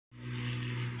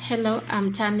Hello,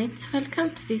 I'm Janet.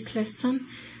 Welcome to this lesson.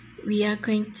 We are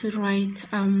going to write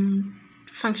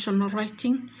functional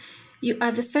writing. You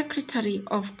are the secretary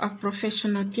of a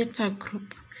professional theatre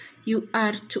group. You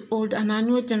are to hold an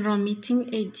annual general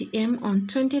meeting AGM on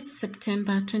 20th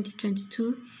September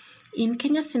 2022 in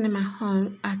Kenya Cinema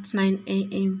Hall at 9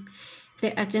 a.m.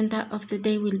 The agenda of the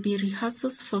day will be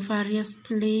rehearsals for various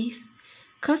plays,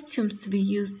 costumes to be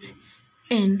used,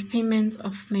 and payments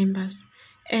of members.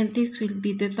 And this will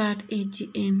be the third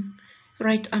AGM.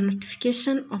 Write a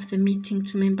notification of the meeting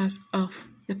to members of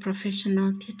the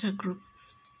professional theatre group.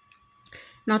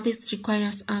 Now this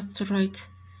requires us to write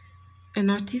a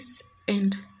notice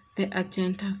and the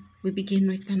agenda. We begin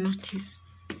with the notice.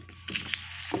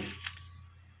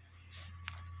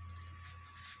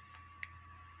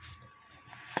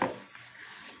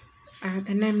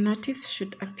 The name notice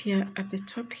should appear at the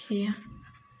top here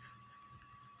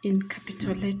in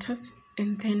capital letters,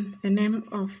 and then the name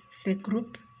of the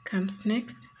group comes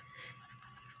next.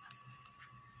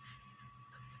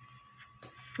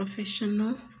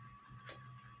 Professional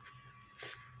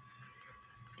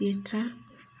Theatre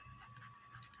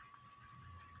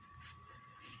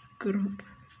Group.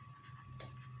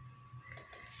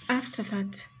 After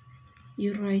that,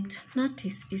 you write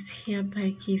notice is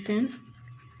hereby given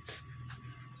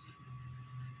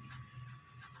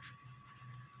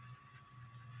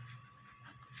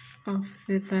of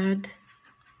the third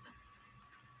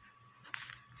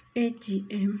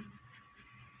AGM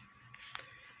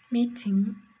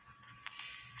meeting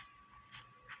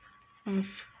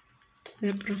of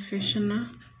the professional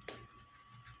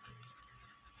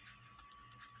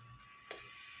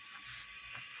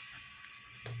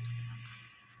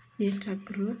theatre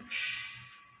group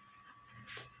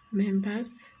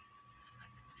members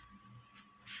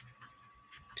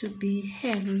to be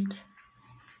held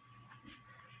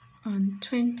on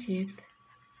 20th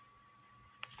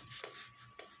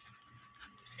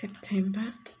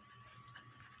September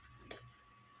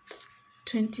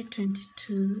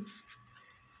 2022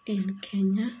 in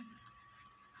Kenya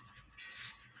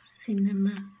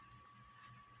Cinema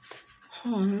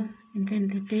Hall, and then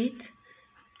the date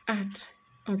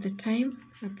or the time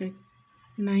at the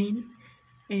 9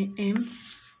 a.m.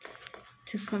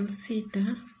 to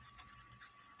consider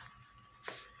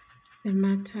the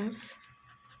matters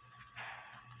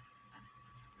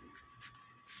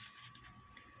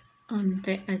on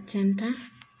the agenda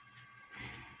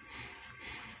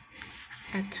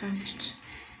attached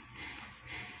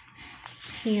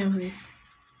herewith.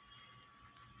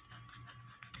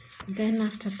 Then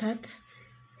after that,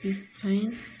 you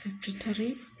sign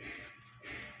secretary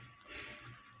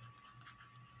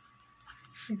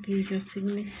with your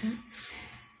signature.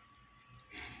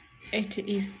 It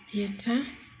is theatre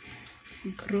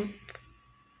group.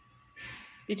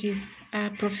 It is a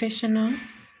professional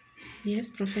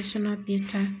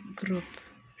theatre group,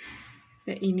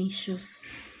 the initials.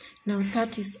 Now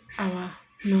that is our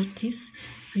notice.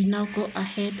 We now go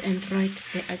ahead and write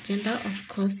the agenda. Of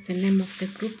course, the name of the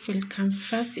group will come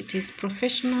first. It is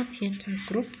Professional Theatre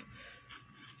Group.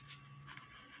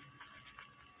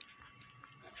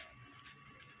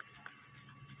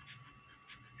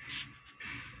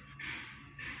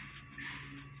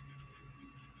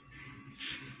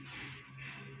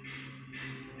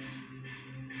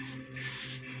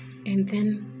 And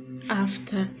then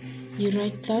after you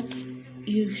write that,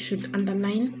 you should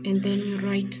underline and then you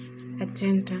write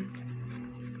agenda.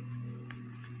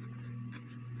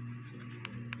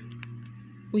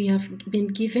 We have been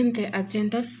given the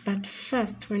agendas, but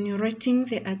first, when you're writing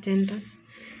the agendas,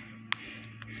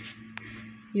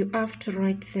 you have to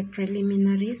write the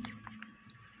preliminaries.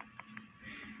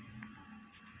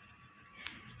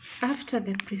 After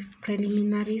the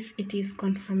preliminaries, it is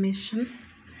confirmation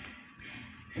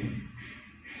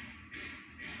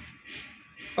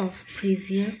of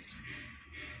previous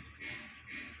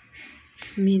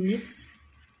minutes.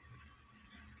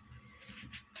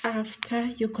 After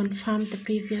you confirm the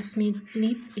previous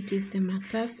minutes, it is the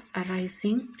matters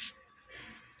arising.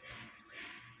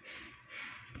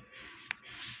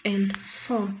 And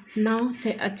 4, now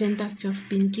the agendas you have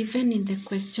been given in the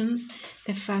questions.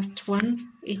 The first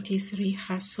one, it is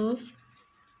rehearsals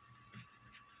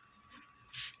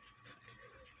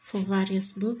for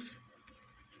various books,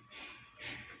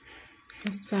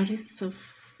 series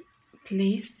of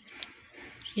plays,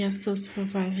 rehearsals for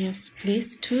various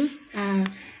plays. 2,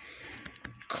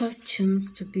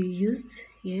 costumes to be used.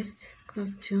 Yes,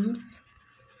 costumes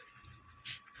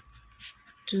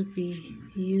to be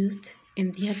used.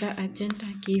 And the other agenda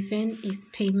given is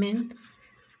payments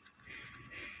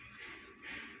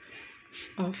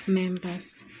of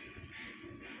members.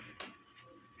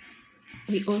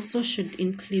 We also should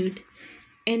include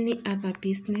any other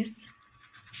business,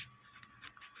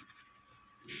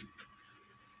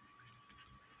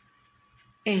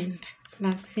 and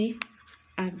lastly,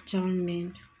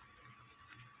 adjournment.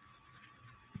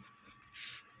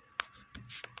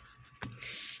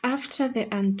 After the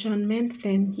adjournment,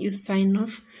 then you sign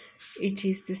off. It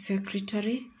is the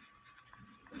secretary,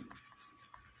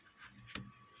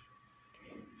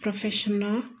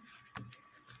 Professional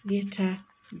Theatre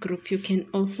Group. You can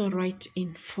also write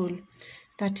in full.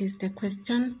 That is the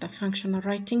question, the functional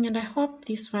writing, and I hope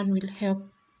this one will help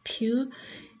you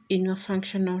in your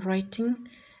functional writing.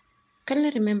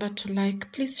 Kindly remember to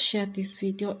like, please share this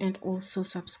video, and also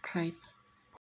subscribe.